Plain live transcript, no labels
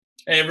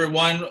Hey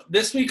everyone,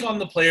 this week on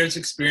the Players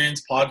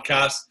Experience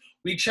podcast,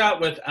 we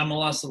chat with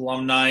MLS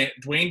alumni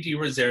Dwayne De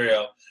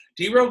Rosario.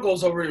 D-Ro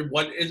goes over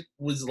what it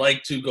was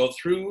like to go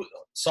through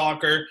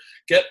soccer,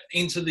 get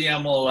into the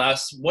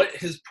MLS, what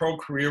his pro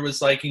career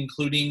was like,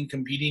 including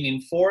competing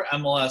in 4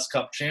 MLS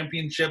Cup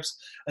championships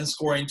and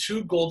scoring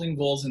 2 golden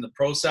goals in the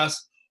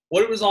process,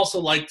 what it was also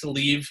like to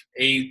leave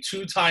a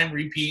 2-time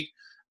repeat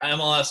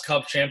MLS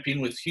Cup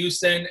champion with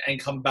Houston and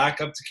come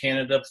back up to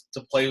Canada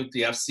to play with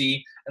the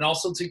FC and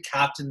also to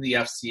captain the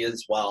FC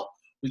as well.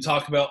 We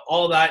talk about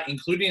all that,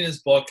 including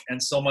his book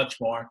and so much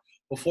more.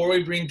 Before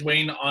we bring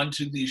Dwayne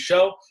onto the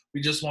show,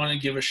 we just want to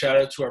give a shout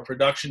out to our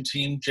production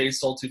team, Jay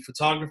Solty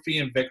Photography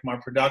and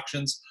Vicmar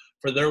Productions,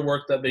 for their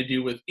work that they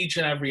do with each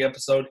and every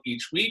episode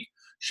each week.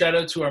 Shout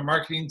out to our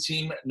marketing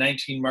team,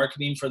 19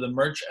 Marketing, for the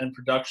merch and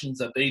productions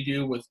that they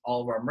do with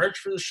all of our merch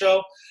for the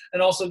show.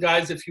 And also,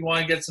 guys, if you want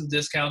to get some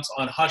discounts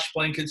on Hush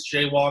Blankets,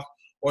 Jaywalk,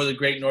 or the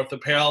Great North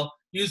Apparel,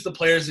 use the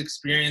Players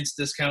Experience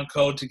discount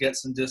code to get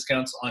some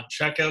discounts on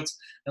checkouts.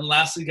 And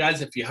lastly,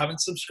 guys, if you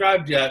haven't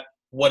subscribed yet,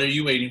 what are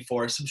you waiting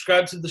for?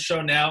 Subscribe to the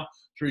show now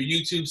through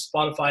YouTube,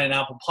 Spotify, and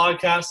Apple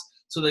Podcasts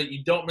so that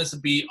you don't miss a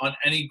beat on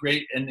any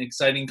great and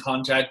exciting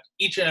content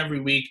each and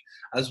every week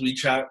as we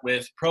chat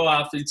with pro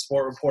athletes,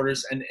 sport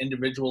reporters, and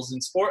individuals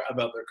in sport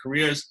about their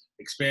careers,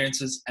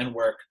 experiences, and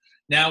work.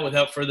 Now,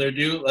 without further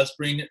ado, let's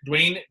bring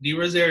Dwayne De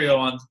Rosario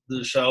on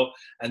the show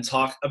and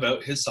talk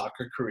about his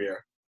soccer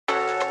career.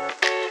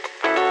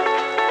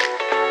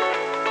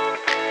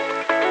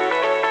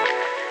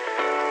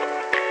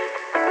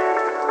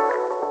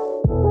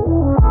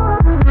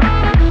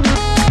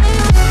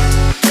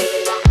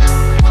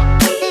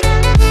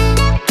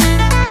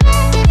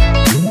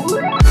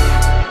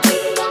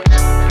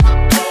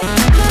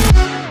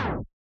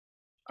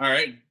 All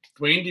right,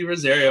 Dwayne De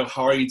Rosario,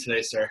 how are you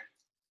today, sir?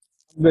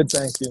 Good,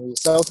 thank you.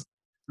 Yourself?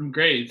 I'm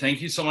great.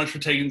 Thank you so much for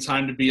taking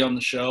time to be on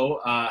the show.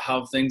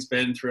 How have things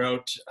been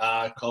throughout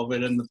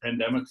COVID and the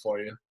pandemic for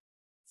you?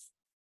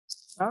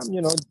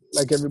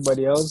 Like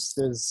everybody else,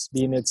 there's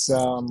been its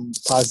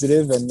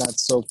positive and not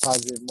so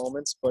positive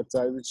moments, but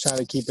I was trying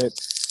to keep it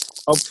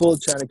hopeful,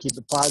 trying to keep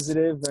it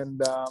positive, and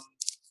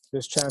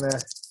just trying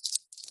to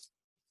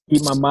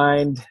keep my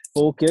mind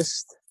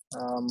focused.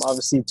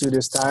 Obviously, through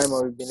this time,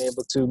 I've been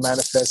able to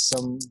manifest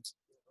some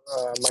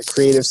my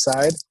creative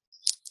side,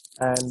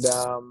 and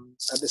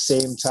at the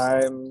same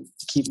time,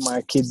 keep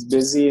my kids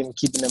busy and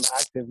keeping them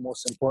active,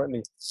 most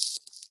importantly.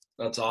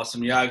 That's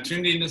awesome. Yeah, I've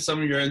tuned into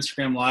some of your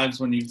Instagram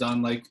lives when you've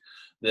done like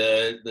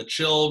the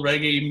chill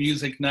reggae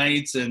music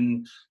nights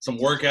and some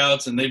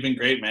workouts, and they've been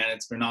great, man.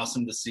 It's been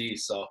awesome to see.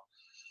 So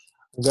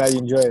I'm glad you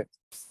enjoy it.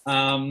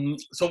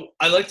 So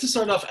I like to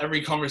start off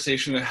every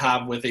conversation I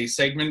have with a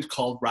segment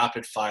called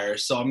Rapid Fire.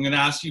 So I'm going to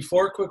ask you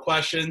 4 quick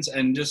questions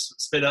and just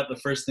spit out the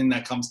first thing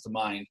that comes to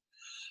mind.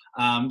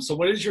 So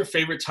what is your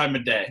favorite time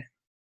of day?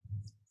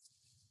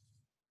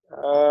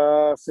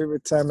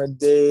 Favorite time of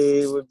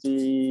day would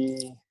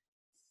be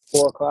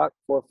 4 o'clock,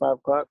 4 or 5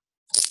 o'clock.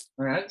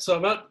 All right, so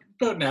about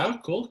now.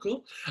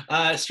 Cool.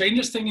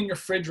 Strangest thing in your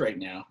fridge right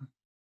now?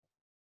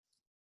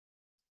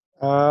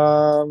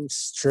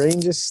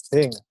 Strangest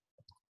thing.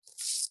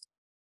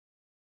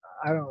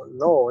 I don't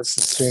know. What's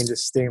the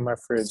strangest thing in my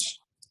fridge?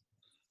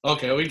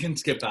 Okay, we can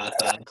skip past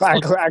that.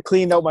 I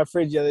cleaned out my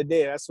fridge the other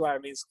day. That's why. I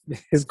mean,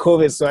 it's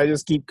COVID, so I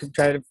just keep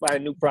trying to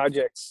find new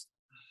projects.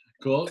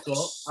 Cool.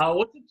 What's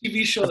the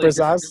TV show? Pepper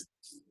sauce.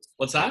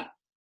 What's that?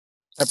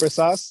 Pepper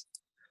sauce.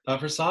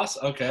 Pepper sauce.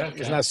 Okay.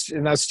 It's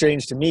not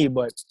strange to me,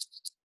 but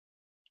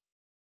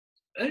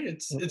hey,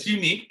 it's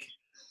unique.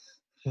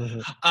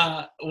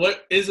 Mm-hmm.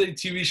 What is a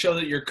TV show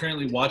that you're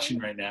currently watching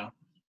right now?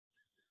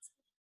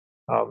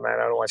 Oh man,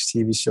 I don't watch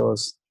TV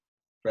shows.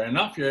 Fair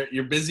enough.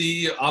 You're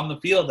busy on the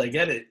field. I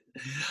get it.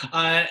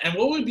 And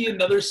what would be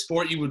another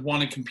sport you would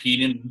want to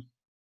compete in?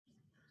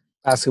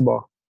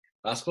 Basketball.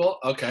 Basketball?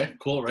 Okay,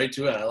 cool. Right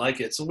to it. I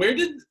like it. So where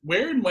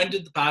and when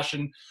did the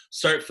passion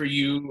start for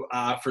you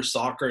for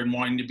soccer and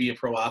wanting to be a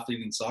pro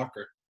athlete in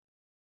soccer?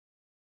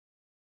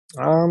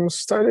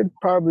 Started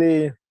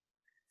probably.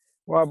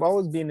 Well, I've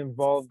always been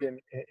involved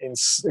in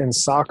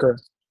soccer,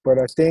 but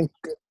I think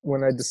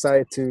when I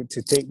decided to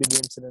take the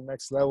game to the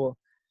next level,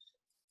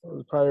 it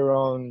was probably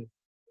around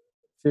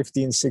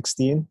 15,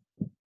 16.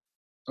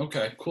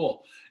 Okay,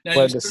 cool.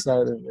 Now I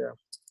decided, yeah.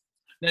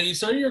 Now, you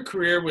started your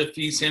career with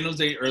the San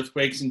Jose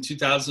Earthquakes in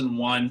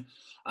 2001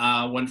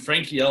 when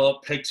Frank Yella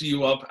picked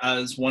you up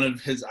as one of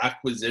his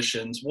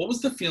acquisitions. What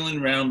was the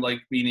feeling around like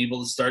being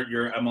able to start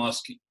your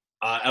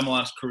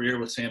MLS career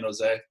with San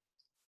Jose?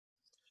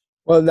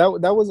 Well,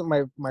 that wasn't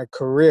my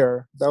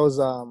career. That was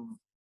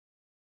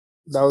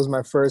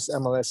my first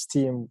MLS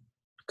team,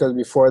 because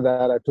before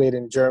that I played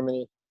in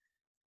Germany,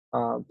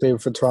 played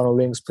for Toronto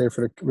Lynx, played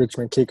for the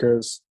Richmond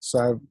Kickers.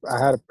 So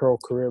I had a pro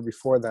career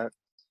before that.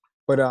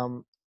 But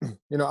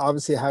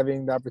obviously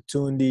having the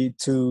opportunity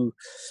to,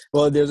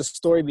 well, there's a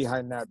story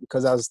behind that,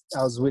 because I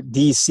was with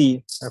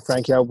DC, and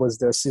Frankie was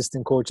the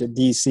assistant coach at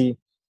DC,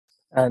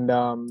 and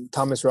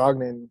Thomas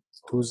Rognan,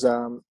 who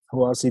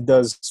obviously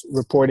does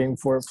reporting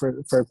for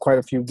quite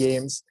a few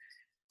games.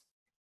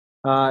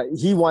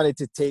 He wanted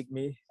to take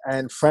me,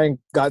 and Frank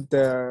got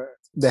the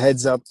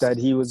heads up that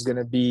he was going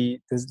to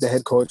be the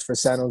head coach for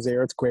San Jose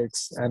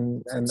Earthquakes,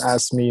 and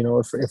asked me,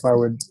 if I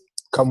would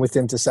come with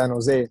him to San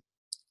Jose.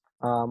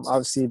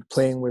 Obviously,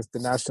 playing with the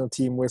national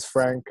team with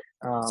Frank,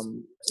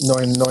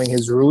 knowing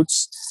his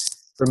roots,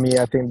 for me,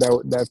 I think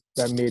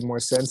that made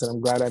more sense, and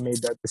I'm glad I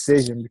made that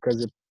decision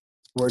because it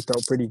worked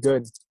out pretty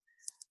good.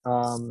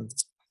 Um,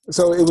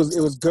 so it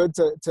was good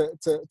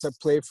to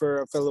play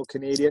for a fellow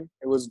Canadian.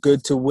 It was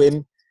good to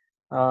win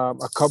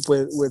a cup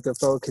with a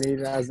fellow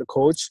Canadian as the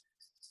coach,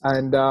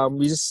 and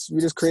we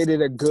just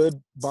created a good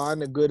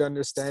bond, a good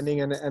understanding,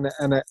 and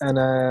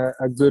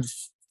a good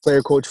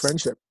player coach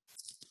friendship.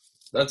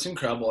 That's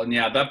incredible. And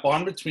yeah, that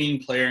bond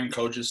between player and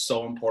coach is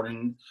so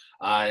important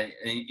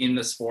in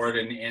the sport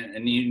and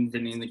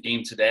even in the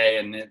game today.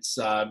 And it's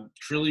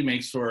truly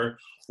makes for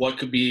what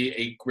could be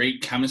a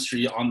great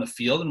chemistry on the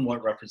field and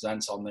what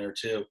represents on there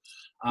too.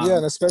 Yeah,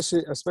 and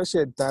especially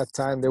at that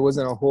time, there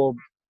wasn't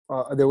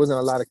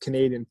a lot of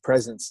Canadian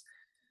presence.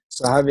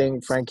 So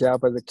having Frank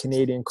Yap as a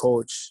Canadian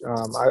coach, yeah,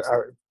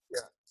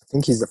 I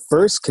think he's the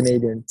first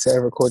Canadian to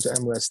ever coach an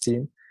MLS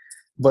team.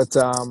 But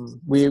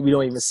we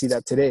don't even see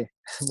that today,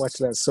 much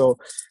less. So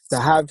to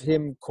have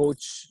him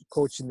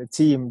coaching the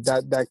team,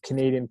 that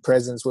Canadian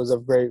presence was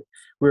we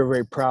were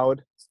very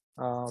proud.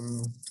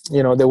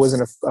 There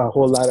wasn't a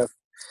whole lot of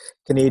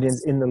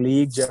Canadians in the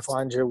league. Jeff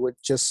Andre would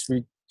just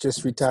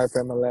retire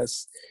from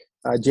MLS.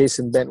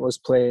 Jason Bent was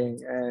playing,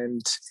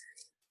 and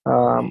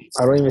I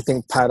don't even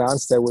think Pat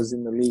Onstad was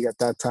in the league at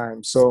that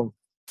time. So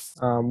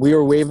we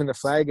were waving the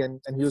flag, and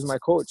he was my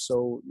coach.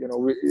 So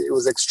it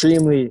was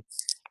extremely,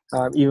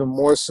 even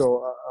more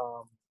so,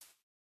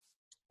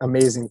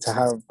 amazing to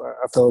have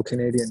a fellow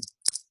Canadian.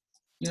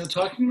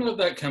 Talking about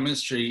that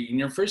chemistry, in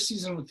your first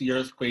season with the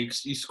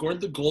Earthquakes, you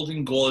scored the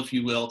golden goal, if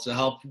you will, to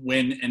help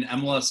win an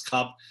MLS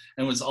Cup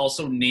and was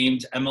also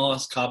named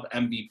MLS Cup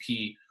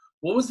MVP.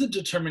 What was the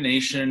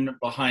determination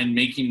behind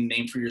making a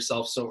name for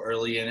yourself so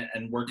early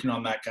and working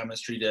on that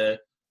chemistry to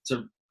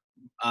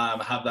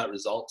have that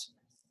result?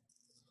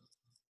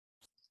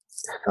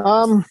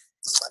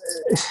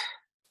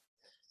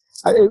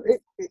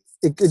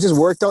 It just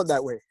worked out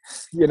that way.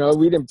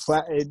 We didn't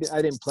plan.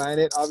 I didn't plan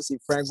it. Obviously,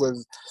 Frank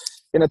was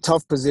in a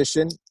tough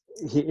position.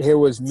 Here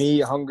was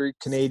me, a hungry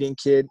Canadian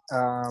kid,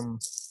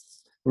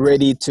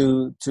 ready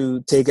to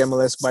take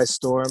MLS by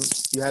storm.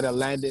 You had a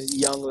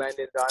young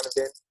Landon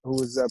Donovan, who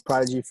was a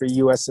prodigy for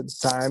US at the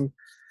time,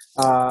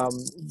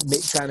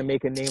 trying to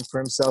make a name for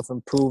himself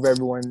and prove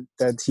everyone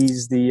that he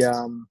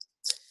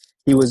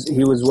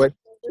was what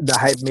the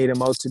hype made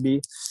him out to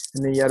be.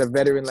 And then you had a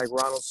veteran like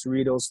Ronald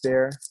Cerritos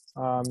there.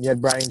 You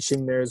had Brian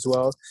Ching there as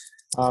well,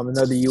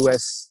 another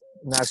U.S.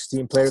 national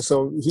team player.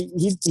 So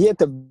he had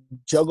to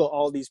juggle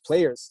all these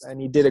players, and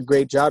he did a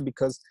great job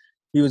because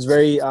he was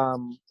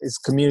his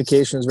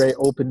communication was very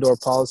open door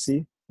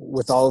policy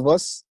with all of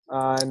us,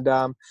 and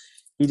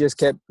he just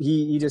kept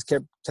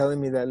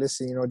telling me that,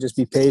 listen, just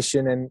be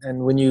patient,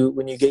 and when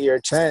you get your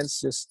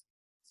chance, just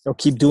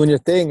keep doing your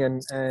thing,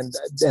 and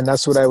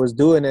that's what I was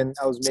doing, and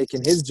I was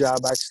making his job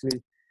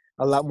actually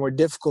a lot more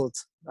difficult.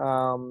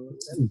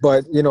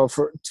 But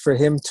for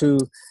him to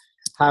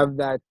have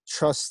that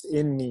trust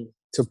in me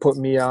to put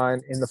me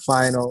on in the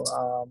final,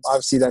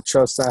 obviously that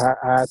trust I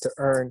had to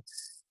earn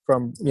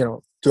from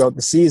throughout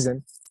the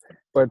season.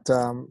 But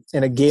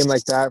in a game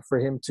like that, for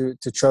him to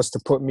trust to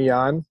put me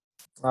on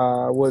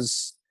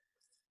was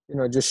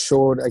just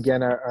showed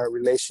again our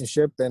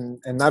relationship,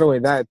 and not only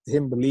that,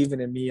 him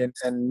believing in me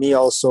and me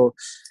also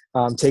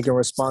taking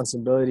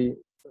responsibility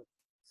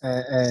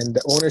and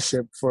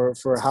ownership for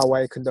how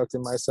I conducted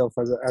myself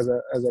as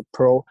a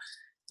pro,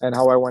 and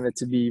how I wanted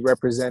to be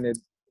represented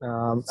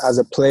as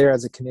a player,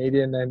 as a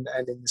Canadian, and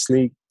in this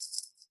league.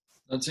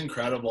 That's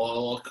incredible.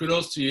 Well,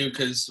 kudos to you,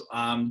 because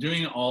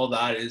doing all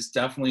that is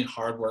definitely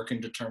hard work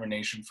and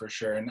determination for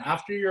sure. And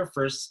after your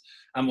first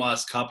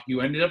MLS Cup,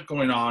 you ended up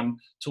going on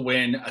to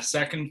win a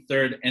second,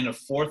 third, and a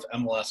fourth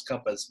MLS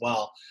Cup as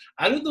well.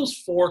 Out of those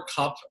 4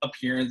 Cup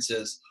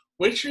appearances,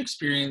 which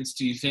experience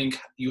do you think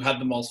you had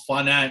the most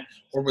fun at,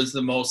 or was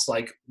the most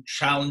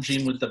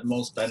challenging with the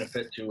most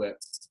benefit to it?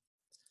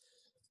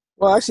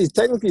 Well, actually,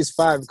 technically it's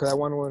 5 because I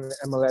won one in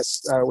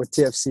MLS with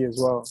TFC as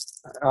well.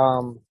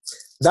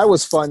 That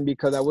was fun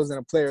because I wasn't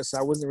a player, so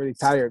I wasn't really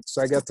tired.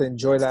 So I got to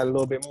enjoy that a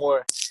little bit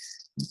more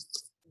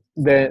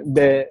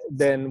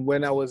than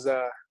when I was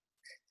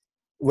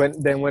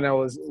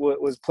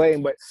was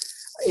playing. But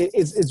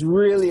it's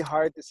really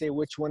hard to say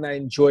which one I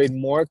enjoyed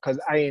more, because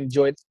I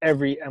enjoyed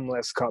every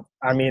MLS Cup.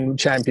 I mean,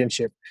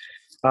 championship.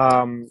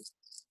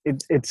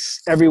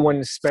 It's everyone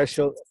is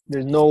special.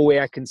 There's no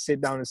way I can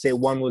sit down and say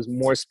one was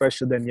more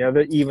special than the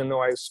other, even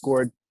though I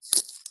scored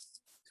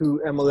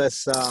 2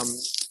 MLS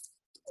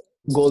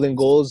golden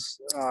goals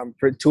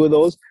for 2 of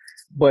those.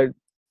 But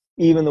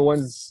even the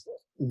ones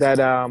that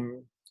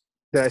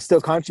I still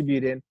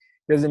contribute in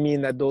doesn't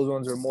mean that those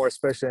ones are more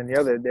special than the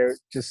other. They're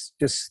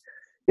just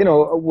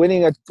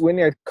winning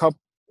a cup,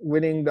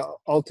 winning the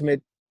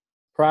ultimate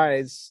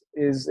prize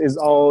is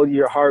all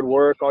your hard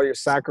work, all your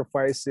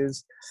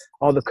sacrifices,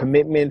 all the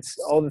commitments,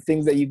 all the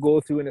things that you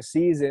go through in a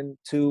season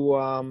to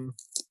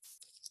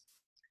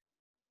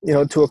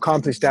to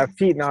accomplish that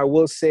feat. Now, I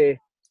will say,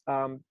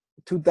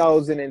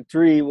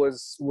 2003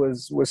 was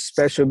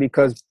special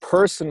because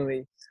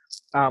personally,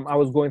 I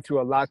was going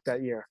through a lot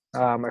that year.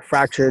 I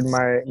fractured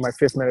my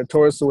fifth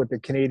metatarsal with the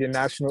Canadian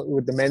national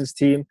with the men's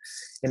team,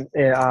 and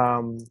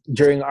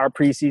during our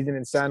preseason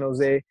in San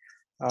Jose,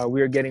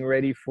 we were getting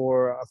ready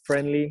for a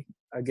friendly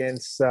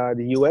against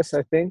the U.S.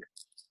 I think.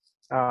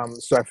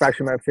 So I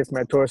fractured my fifth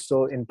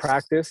metatarsal in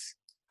practice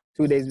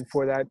 2 days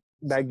before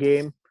that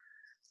game.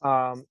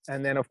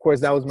 And then, of course,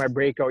 that was my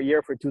breakout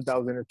year for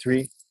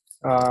 2003.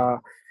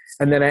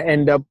 And then I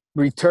end up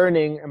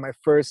returning, and my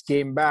first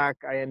game back,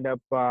 I end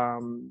up,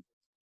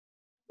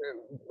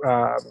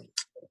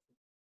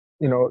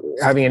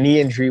 having a knee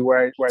injury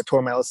where I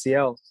tore my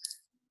LCL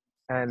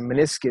and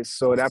meniscus.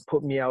 So that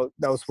put me out.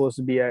 That was supposed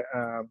to be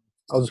I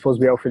was supposed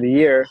to be out for the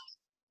year.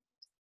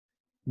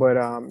 But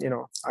I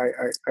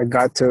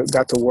got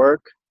to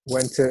work.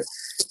 Went to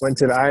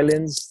the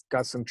islands,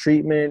 got some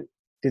treatment,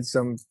 did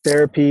some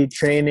therapy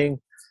training.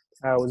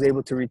 I was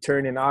able to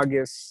return in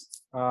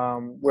August,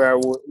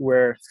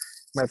 where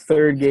my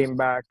third game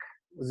back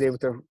was able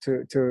to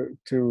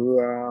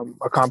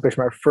accomplish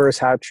my first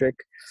hat trick,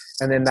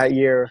 and then that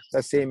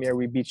same year,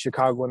 we beat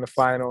Chicago in the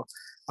final.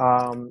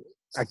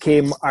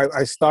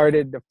 I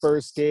started the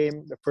first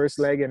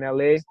leg in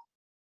LA,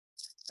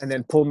 and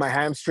then pulled my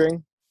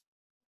hamstring,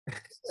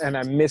 and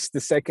I missed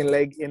the second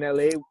leg in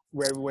LA,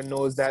 where everyone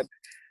knows that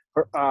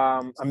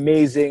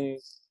amazing.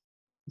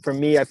 For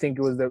me, I think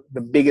it was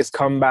the biggest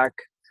comeback,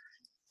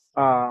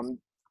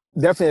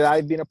 definitely that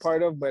I've been a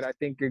part of, but I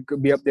think it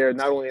could be up there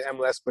not only in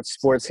MLS but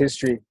sports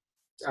history.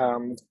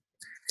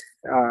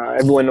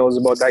 Everyone knows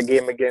about that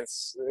game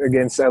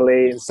against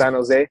LA in San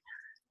Jose,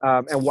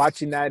 and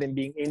watching that and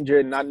being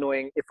injured, not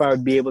knowing if I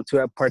would be able to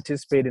have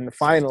participated in the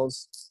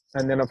finals,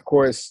 and then of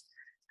course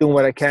doing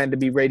what I can to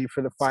be ready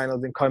for the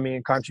finals and coming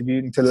and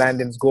contributing to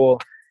Landon's goal,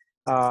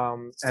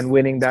 and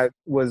winning. That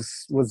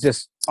was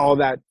just all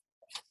that.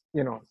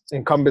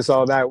 Encompass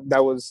all that.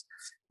 That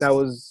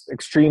was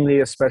extremely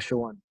a special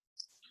one.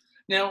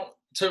 Now,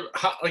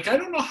 I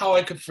don't know how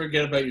I could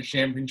forget about your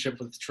championship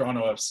with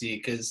Toronto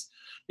FC, because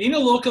being a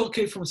local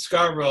kid from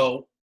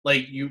Scarborough,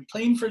 like, you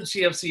playing for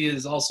TFC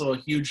is also a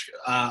huge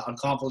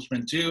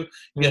accomplishment too.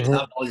 You get to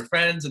have all your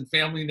friends and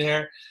family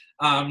there.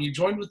 You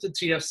joined with the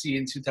TFC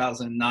in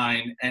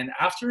 2009, and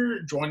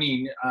after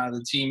joining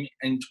the team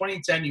in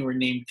 2010, you were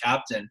named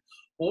captain.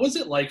 What was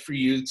it like for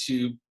you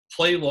to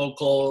play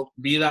local,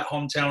 be that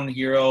hometown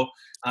hero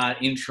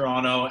in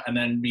Toronto, and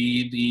then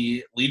be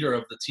the leader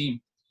of the team?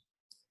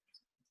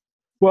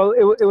 Well,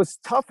 it was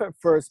tough at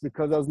first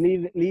because I was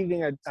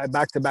leaving a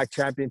back-to-back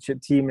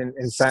championship team in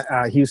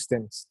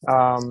Houston.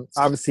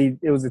 Obviously,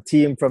 it was a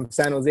team from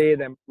San Jose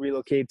that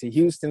relocated to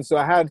Houston. So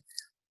I had,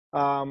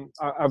 I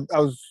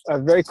was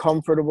very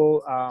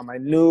comfortable. I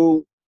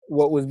knew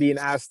what was being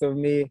asked of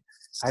me.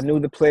 I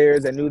knew the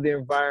players. I knew the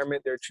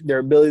environment.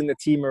 They're building the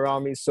team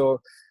around me.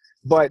 So,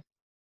 but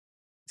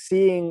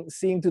seeing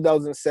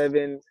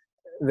 2007,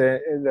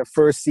 the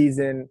first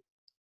season,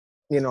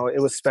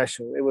 it was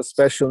special. It was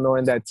special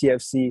knowing that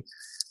TFC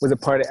was a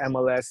part of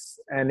MLS,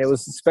 and it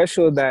was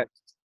special that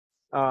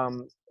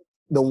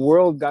the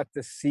world got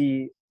to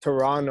see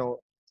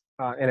Toronto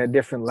in a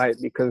different light,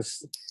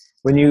 because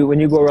when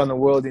you go around the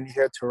world and you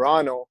hear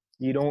Toronto,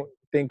 you don't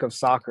think of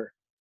soccer.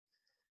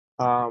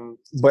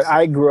 But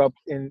I grew up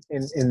in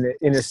the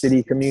inner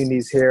city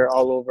communities here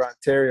all over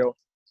Ontario.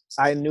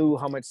 I knew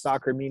how much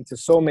soccer means to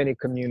so many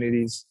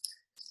communities,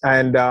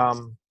 and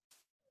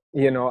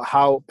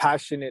how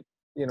passionate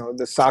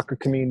the soccer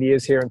community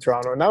is here in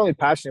Toronto. Not only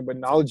passionate but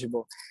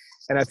knowledgeable,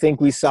 and I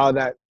think we saw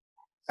that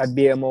at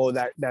BMO,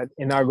 that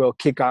inaugural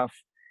kickoff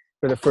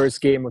for the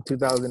first game of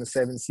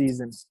 2007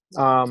 season.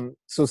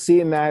 So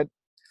seeing that,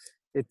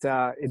 it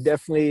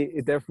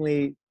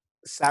definitely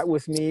sat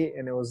with me,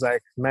 and it was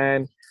like,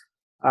 man,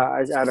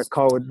 I had a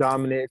call with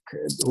Dominic,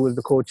 who was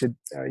the coach at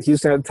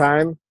Houston at the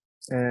time,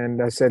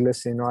 and I said,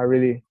 listen, I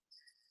really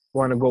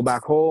want to go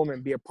back home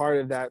and be a part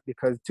of that,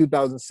 because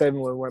 2007,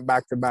 when we went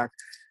back to back,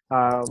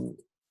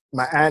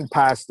 my aunt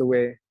passed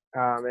away,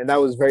 and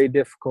that was very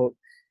difficult.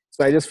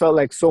 So I just felt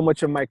like so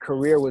much of my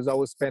career was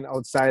always spent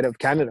outside of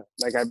Canada.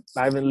 Like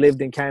I haven't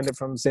lived in Canada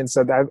since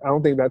I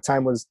don't think that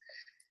time was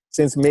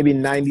since maybe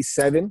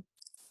 97.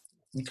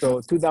 Okay.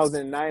 So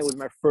 2009 was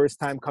my first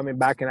time coming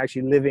back and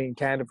actually living in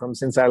Canada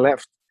since I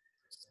left.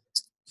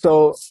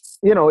 So,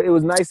 it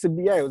was nice it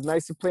was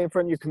nice to play in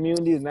front of your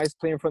community. It was nice to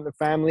play in front of the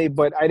family,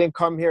 but I didn't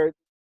come here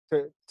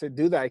to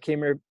do that. I came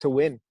here to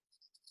win.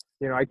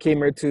 I came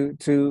here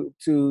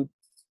to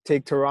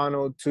take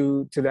Toronto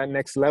to that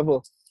next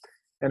level.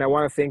 And I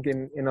want to think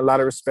in a lot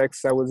of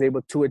respects, I was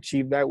able to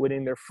achieve that,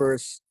 winning their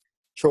first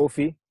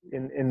trophy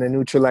in the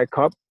Nutrilite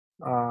Cup,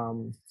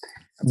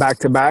 back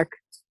to back.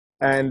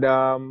 And,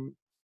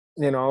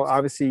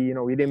 obviously,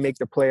 we didn't make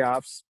the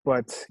playoffs,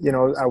 but,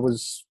 I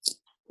was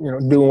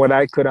doing what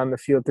I could on the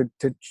field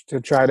to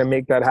try to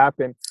make that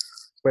happen.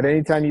 But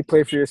anytime you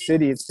play for your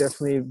city, it's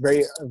definitely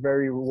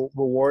very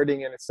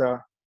rewarding, and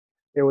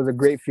it was a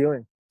great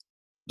feeling.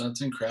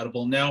 That's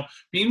incredible. Now,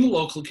 being a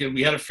local kid,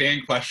 we had a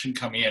fan question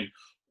coming in.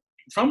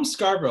 From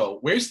Scarborough,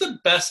 where's the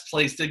best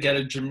place to get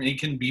a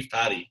Jamaican beef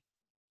patty?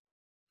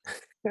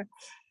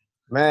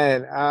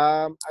 Man,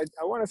 I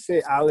want to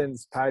say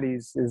Allen's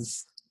patties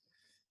is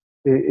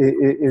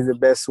the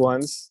best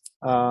ones.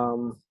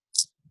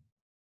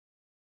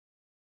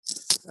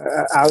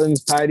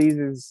 Allen's patties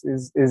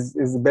is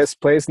the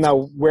best place.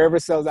 Now, wherever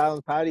sells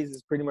Allen's patties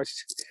is pretty much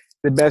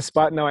the best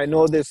spot. Now, I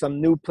know there's some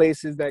new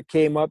places that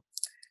came up,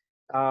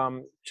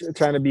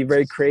 trying to be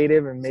very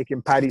creative and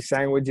making patty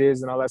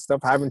sandwiches and all that stuff.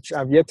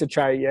 I've yet to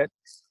try it yet,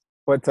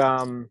 but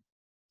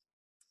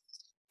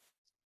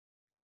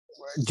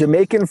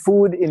Jamaican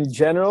food in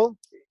general,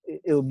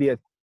 it'll be a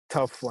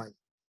tough one.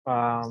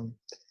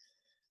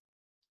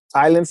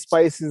 Island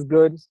Spice is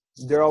good.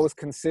 They're always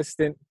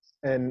consistent,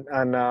 and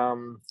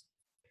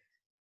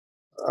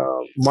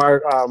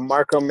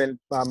Markham and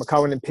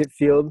McCowan and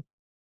Pitfield.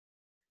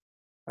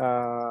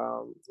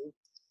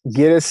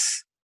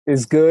 Giddis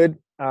is good.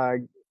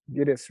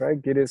 Giddis, right?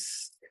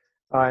 Giddis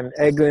and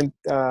Eglinton,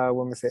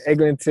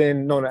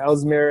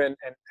 Ellesmere and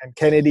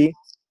Kennedy.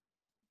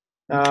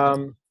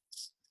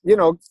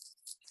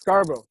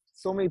 Scarborough.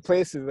 So many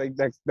places like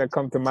that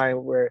come to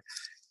mind where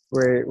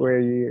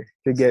you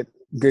could get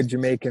good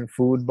Jamaican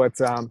food.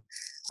 But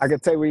I can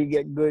tell you where you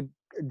get good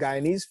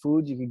Guyanese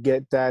food. You could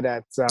get that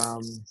at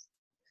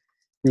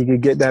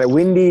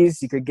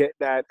Wendy's. You could get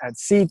that at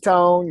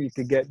Seatown. You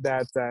could get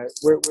that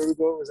where we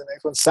go was the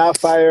next one,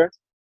 Sapphire.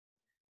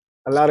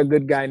 A lot of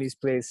good Guyanese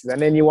places.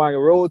 And then you want a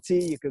roti,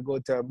 you could go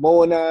to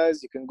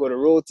Mona's. You can go to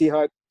Roti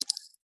Hut.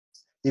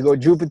 You go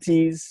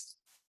Jupiter's.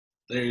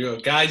 There you go.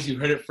 Guys, you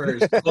heard it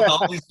first. Go to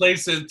all these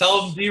places.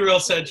 Tell them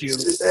D-Real sent you.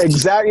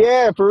 Exactly.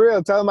 Yeah, for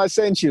real. Tell them I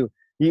sent you.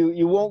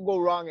 You won't go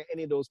wrong at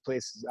any of those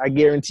places. I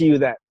guarantee you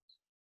that.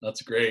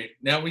 That's great.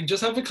 Now, we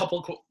just have a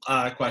couple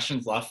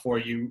questions left for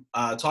you.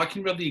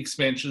 Talking about the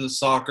expansion of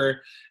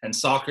soccer and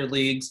soccer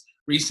leagues,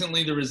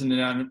 recently there was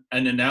an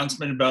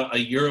announcement about a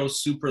Euro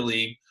Super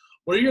League.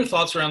 What are your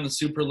thoughts around the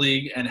Super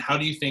League, and how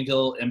do you think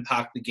it'll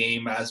impact the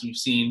game, as we've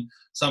seen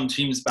some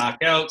teams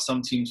back out,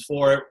 some teams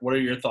for it? What are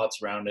your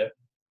thoughts around it?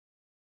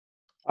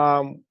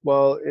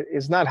 Well,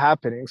 it's not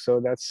happening,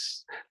 so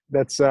that's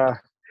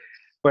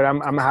but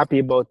I'm happy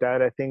about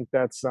that. I think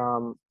that's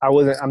I'm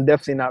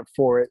definitely not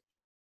for it.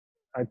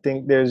 I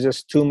think there's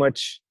just too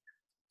much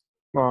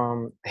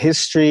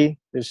history.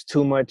 There's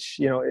too much,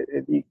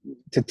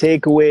 to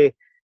take away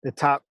the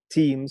top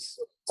teams,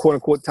 quote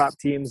unquote top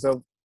teams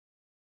of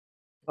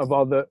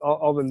all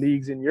the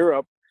leagues in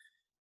Europe.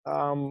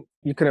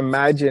 You can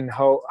imagine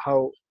how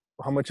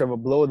much of a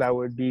blow that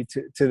would be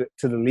to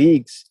the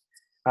leagues.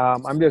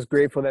 I'm just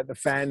grateful that the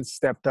fans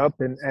stepped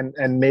up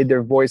and made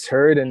their voice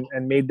heard and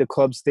made the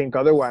clubs think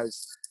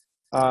otherwise.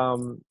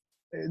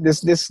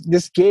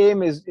 This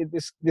game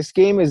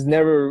is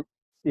never,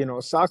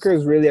 soccer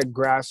is really a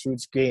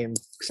grassroots game.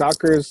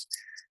 Soccer's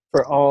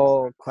for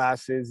all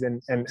classes,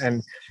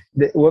 and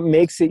what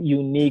makes it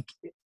unique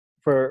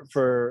for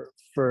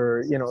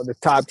the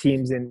top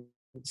teams in,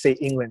 say,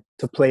 England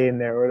to play in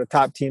there, or the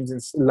top teams in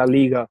La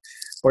Liga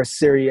or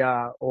Serie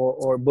A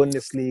or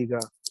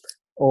Bundesliga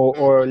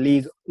or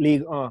Ligue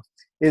 1,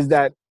 is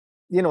that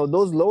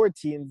those lower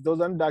teams,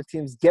 those underdog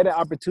teams, get an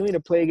opportunity to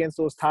play against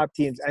those top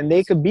teams, and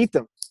they could beat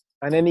them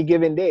on any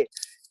given day.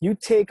 You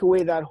take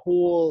away that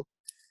whole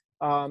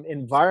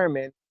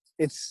environment,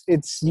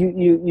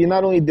 you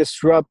not only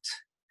disrupt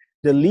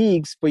the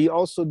leagues, but you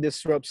also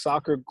disrupt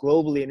soccer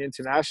globally and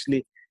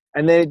internationally.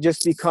 And then it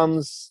just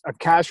becomes a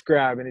cash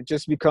grab, and it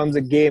just becomes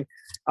a game.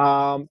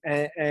 I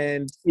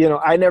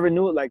never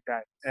knew it like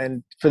that.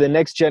 And for the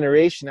next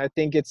generation, I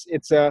think it's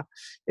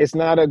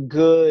not a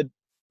good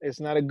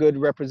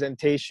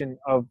representation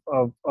of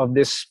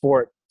this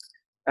sport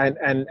and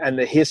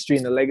the history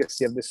and the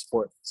legacy of this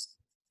sport.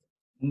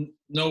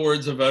 No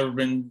words have ever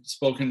been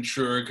spoken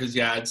truer, because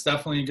it's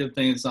definitely a good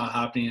thing it's not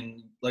happening.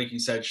 And like you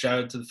said,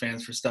 shout out to the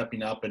fans for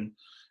stepping up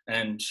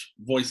and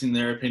voicing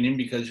their opinion,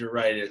 because you're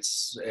right.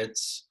 It's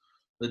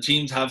the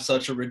teams have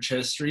such a rich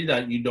history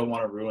that you don't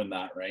want to ruin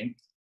that, right?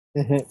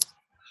 Mm-hmm.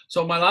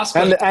 So my last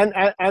question,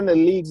 and the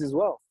leagues as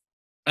well.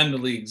 And the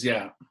leagues,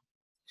 yeah.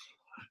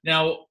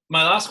 Now,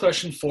 my last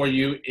question for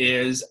you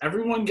is: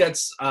 everyone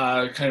gets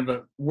kind of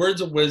a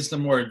words of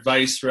wisdom or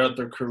advice throughout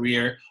their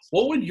career.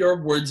 What would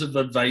your words of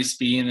advice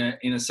be in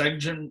a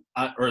segment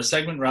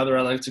rather?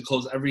 I like to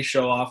close every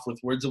show off with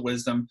words of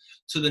wisdom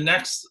to the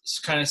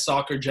next kind of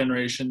soccer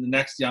generation, the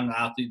next young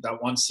athlete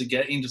that wants to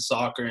get into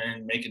soccer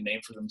and make a name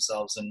for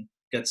themselves and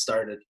get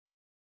started.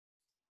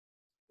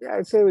 Yeah,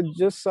 I'd say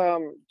just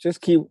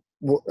keep.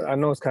 I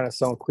know it's kind of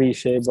sound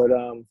cliche, but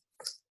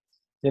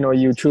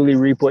you truly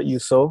reap what you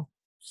sow.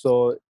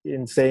 So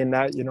in saying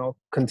that,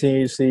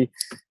 continuously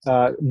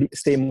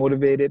stay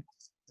motivated.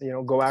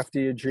 Go after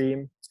your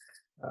dream.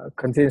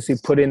 Continuously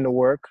put in the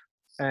work,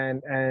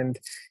 and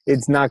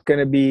it's not going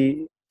to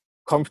be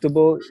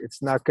comfortable.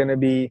 It's not going to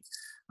be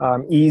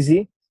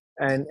easy,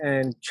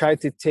 and try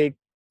to take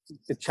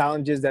the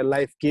challenges that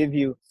life give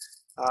you,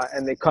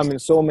 and they come in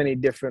so many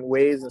different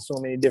ways and so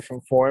many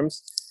different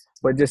forms.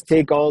 But just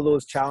take all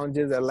those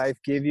challenges that life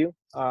give you,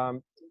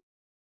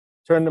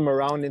 turn them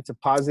around into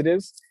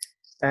positives,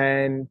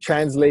 and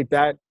translate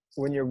that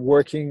when you're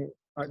working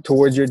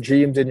towards your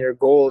dreams and your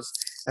goals,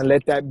 and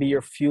let that be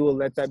your fuel,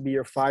 let that be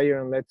your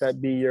fire, and let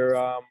that be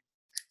your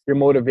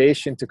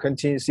motivation to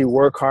continuously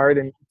work hard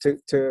and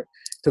to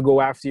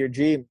go after your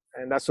dream.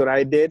 And that's what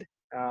I did,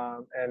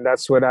 and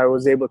that's what I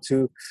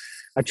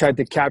tried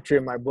to capture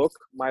in my book,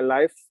 my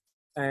life,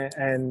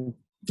 and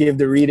give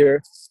the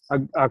reader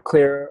a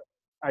clear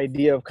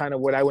idea of kind of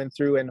what I went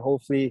through, and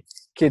hopefully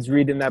kids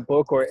reading that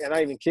book, or and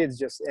not even kids,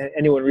 just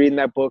anyone reading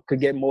that book could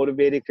get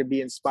motivated, could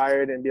be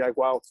inspired, and be like,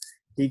 wow,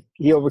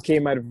 he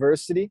overcame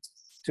adversity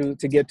to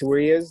get to where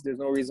he is. There's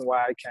no reason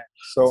why I can't.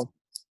 So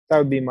that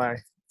would be my.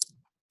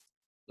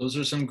 Those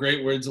are some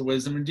great words of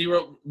wisdom. And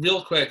D-Ro,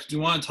 real quick, do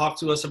you want to talk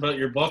to us about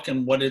your book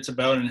and what it's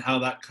about and how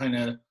that kind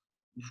of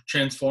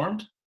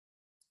transformed?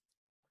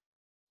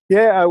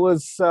 Yeah, I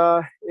was.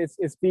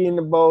 It's been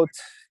about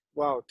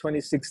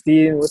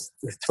 2016 was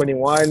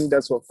 21.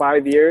 That's what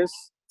 5 years.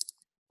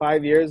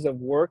 5 years of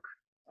work,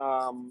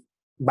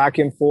 back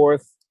and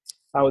forth.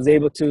 I was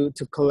able to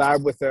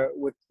collab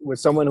with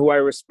someone who I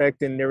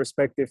respect in their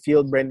respective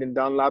field, Brendan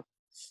Dunlap,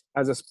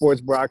 as a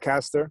sports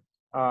broadcaster.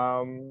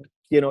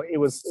 It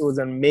was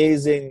an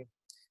amazing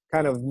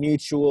kind of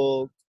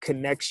mutual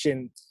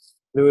connection.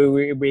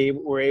 We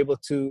were able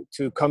to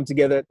come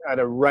together at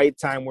a right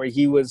time where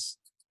he was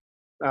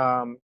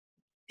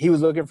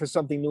looking for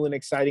something new and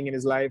exciting in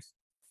his life.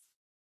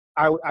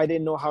 I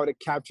didn't know how to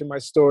capture my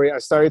story. I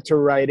started to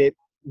write it,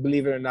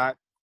 believe it or not,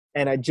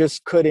 and I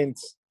just couldn't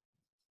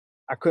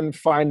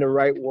find the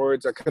right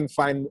words. I couldn't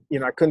find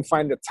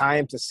the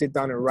time to sit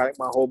down and write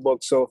my whole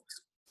book. So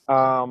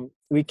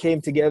we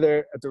came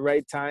together at the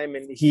right time,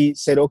 and he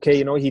said, okay,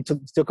 he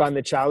took on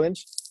the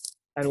challenge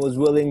and was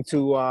willing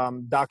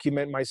to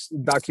document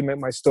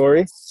my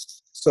story.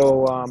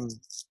 So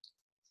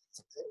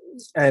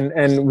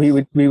and we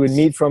would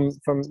meet from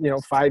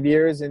 5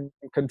 years and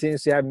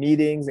continuously have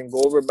meetings and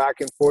go over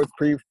back and forth,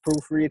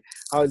 proofread,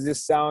 how does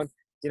this sound,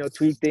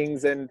 tweak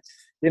things. And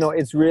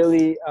it's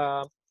really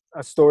a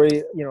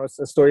story. It's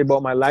a story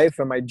about my life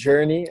and my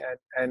journey,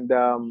 and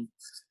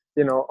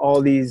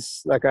all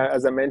these,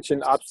 as I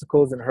mentioned,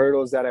 obstacles and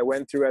hurdles that I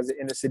went through as an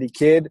inner city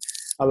kid.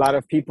 A lot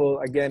of people,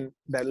 again,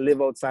 that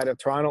live outside of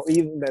Toronto,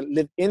 even that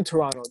live in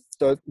Toronto,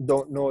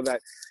 don't know that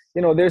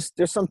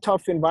there's some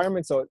tough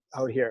environments out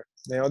here.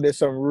 There's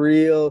some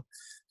real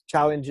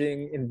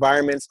challenging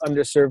environments,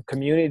 underserved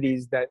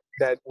communities that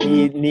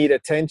need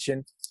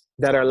attention,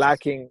 that are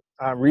lacking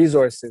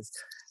resources.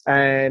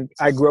 And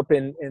I grew up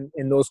in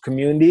those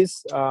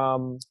communities,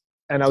 and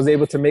I was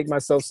able to make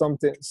myself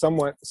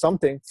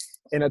something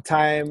in a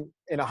time,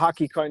 in a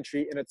hockey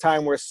country, in a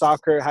time where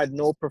soccer had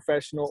no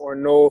professional or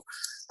no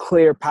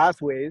clear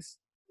pathways.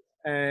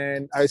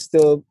 And I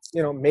still,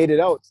 made it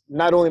out.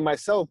 Not only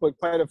myself, but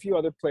quite a few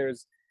other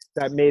players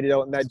that made it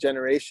out in that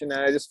generation.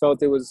 And I just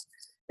felt it was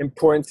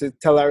important to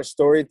tell our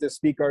story, to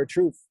speak our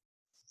truth.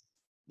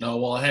 No,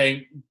 well,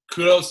 hey,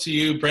 kudos to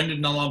you.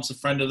 Brendan Dunlap's a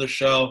friend of the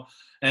show,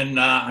 and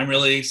I'm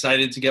really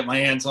excited to get my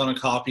hands on a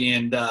copy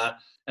and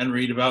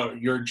read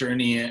about your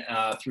journey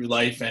through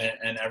life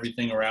and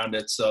everything around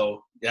it.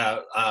 So yeah,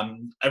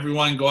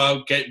 everyone go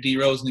out, get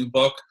D-Ro's new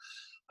book.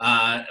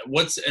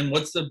 What's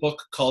the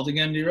book called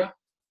again, D-Ro?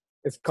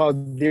 It's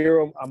called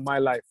Zero of My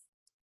Life.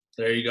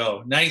 There you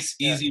go. Nice,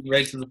 easy,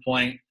 right to the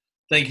point.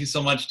 Thank you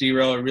so much,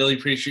 D-Ro. I really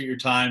appreciate your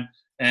time.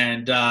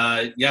 And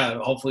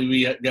hopefully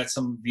we get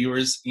some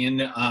viewers in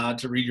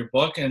to read your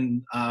book.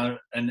 And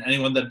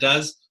anyone that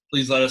does,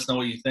 please let us know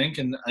what you think.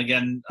 And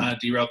again,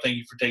 D-Ro, thank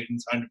you for taking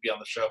the time to be on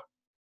the show.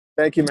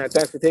 Thank you, man.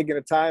 Thanks for taking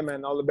the time,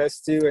 and all the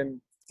best to you.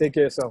 And take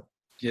care of yourself.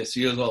 Yes,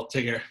 you as well.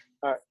 Take care.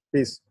 All right.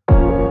 Peace.